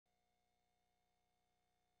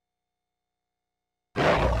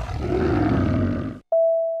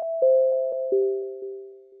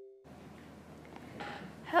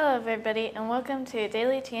Hello everybody and welcome to a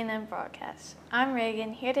daily TNN broadcast. I'm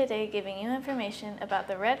Reagan, here today giving you information about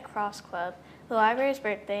the Red Cross Club, the library's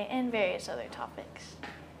birthday, and various other topics.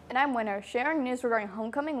 And I'm Winter, sharing news regarding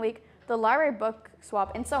homecoming week, the library book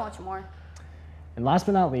swap, and so much more. And last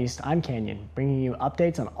but not least, I'm Canyon, bringing you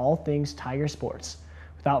updates on all things Tiger sports.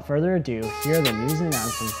 Without further ado, here are the news and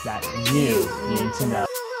announcements that you need to know.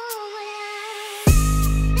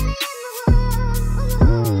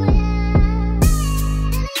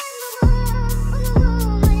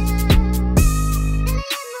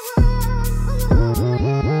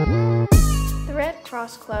 The Red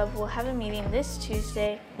Cross Club will have a meeting this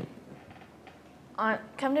Tuesday.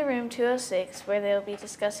 Come to room 206 where they will be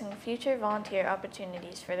discussing future volunteer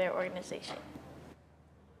opportunities for their organization.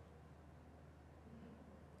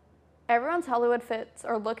 Everyone's Hollywood fits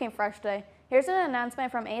are looking fresh today. Here's an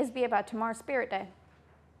announcement from ASB about tomorrow's Spirit Day.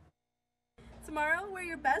 Tomorrow, wear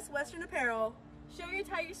your best Western apparel. Show your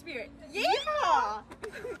Tiger spirit. Yeah!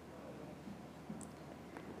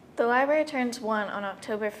 The library turns 1 on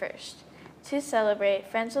October 1st. To celebrate,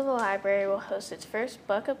 Friends of the Library will host its first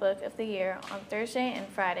Buck a Book of the year on Thursday and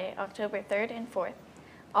Friday, October 3rd and 4th.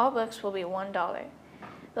 All books will be $1.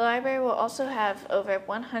 The library will also have over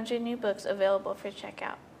 100 new books available for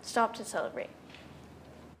checkout. Stop to celebrate.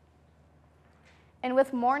 And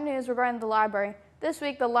with more news regarding the library, this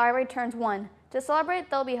week the library turns 1. To celebrate,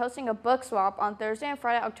 they'll be hosting a book swap on Thursday and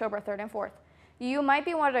Friday, October 3rd and 4th. You might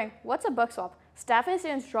be wondering, what's a book swap? Staff and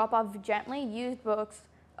students drop off gently used books,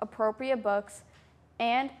 appropriate books,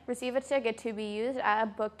 and receive a ticket to be used at a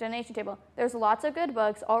book donation table. There's lots of good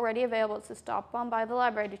books already available, so stop on by the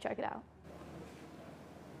library to check it out.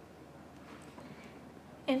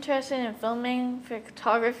 Interested in filming,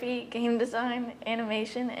 photography, game design,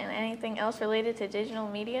 animation, and anything else related to digital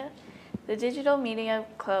media? The Digital Media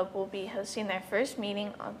Club will be hosting their first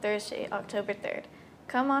meeting on Thursday, October 3rd.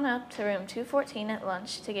 Come on up to room 214 at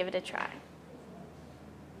lunch to give it a try.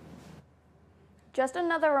 Just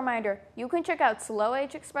another reminder, you can check out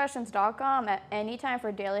slowhexpressions.com at any time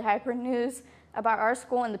for daily hyper news about our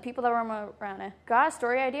school and the people that roam around it. Got a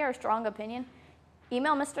story idea or strong opinion?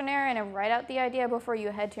 Email Mr. Naran and write out the idea before you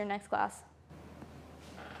head to your next class.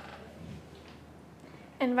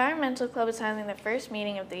 Environmental Club is having their first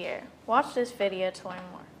meeting of the year. Watch this video to learn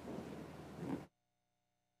more.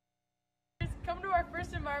 Come to our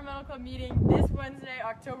first Environmental Club meeting this Wednesday,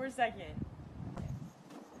 October 2nd.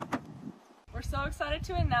 We're so excited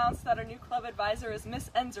to announce that our new club advisor is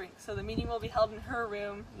Miss Ensrink, so the meeting will be held in her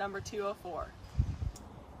room, number 204.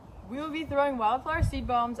 We will be throwing wildflower seed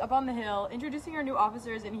bombs up on the hill, introducing our new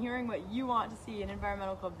officers, and hearing what you want to see in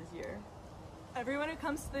Environmental Club this year. Everyone who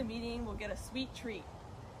comes to the meeting will get a sweet treat.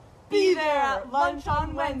 Be there at lunch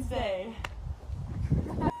on Wednesday.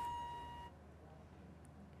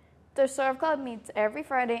 The Serve Club meets every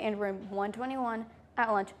Friday in room 121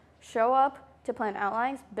 at lunch. Show up to plan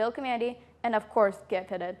outlines, build community, and of course, get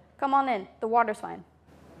pitted. Come on in, the water's fine.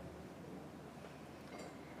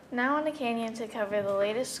 Now on to Canyon to cover the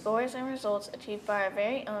latest scores and results achieved by our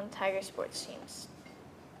very own Tiger sports teams.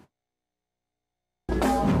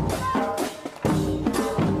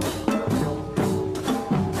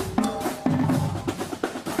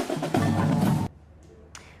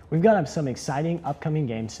 We've got some exciting upcoming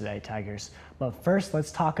games today, Tigers. But first,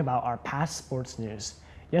 let's talk about our past sports news.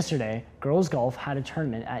 Yesterday, girls golf had a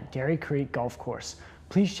tournament at Dairy Creek Golf Course.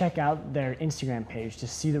 Please check out their Instagram page to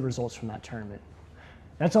see the results from that tournament.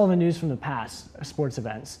 That's all the news from the past sports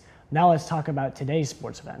events. Now let's talk about today's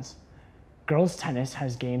sports events. Girls tennis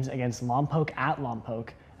has games against Lompoc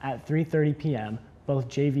at 3:30 p.m., both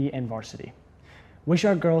JV and varsity. Wish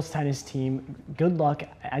our girls tennis team good luck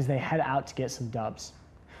as they head out to get some dubs.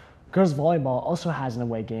 Girls volleyball also has an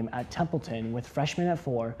away game at Templeton with freshmen at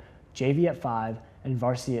 4, JV at 5, and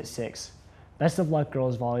varsity at 6. Best of luck,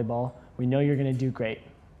 girls volleyball. We know you're going to do great.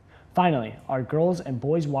 Finally, our girls and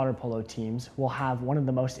boys water polo teams will have one of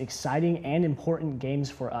the most exciting and important games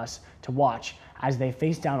for us to watch as they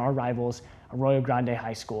face down our rivals, Arroyo Grande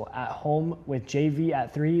High School, at home with JV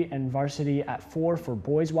at 3 and varsity at 4 for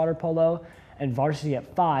boys water polo, and varsity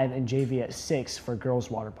at 5 and JV at 6 for girls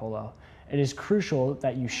water polo. It is crucial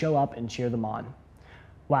that you show up and cheer them on.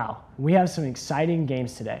 Wow, we have some exciting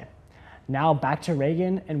games today. Now back to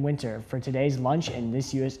Reagan and Winter for today's lunch in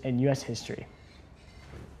U.S. history.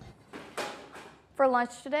 For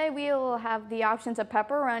lunch today, we will have the options of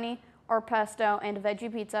pepperoni or pesto and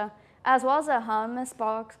veggie pizza, as well as a hummus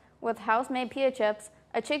box with house-made pita chips,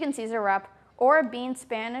 a chicken Caesar wrap, or a bean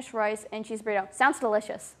Spanish rice and cheese burrito. Sounds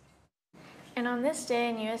delicious. And on this day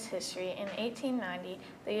in U.S. history, in 1890,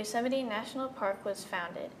 the Yosemite National Park was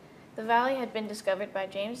founded. The valley had been discovered by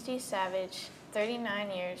James D. Savage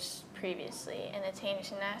 39 years previously and attained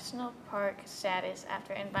national park status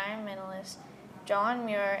after environmentalists John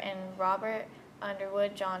Muir and Robert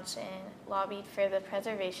Underwood Johnson lobbied for the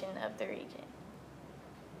preservation of the region.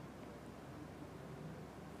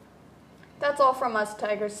 That's all from us,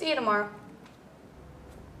 Tigers. See you tomorrow.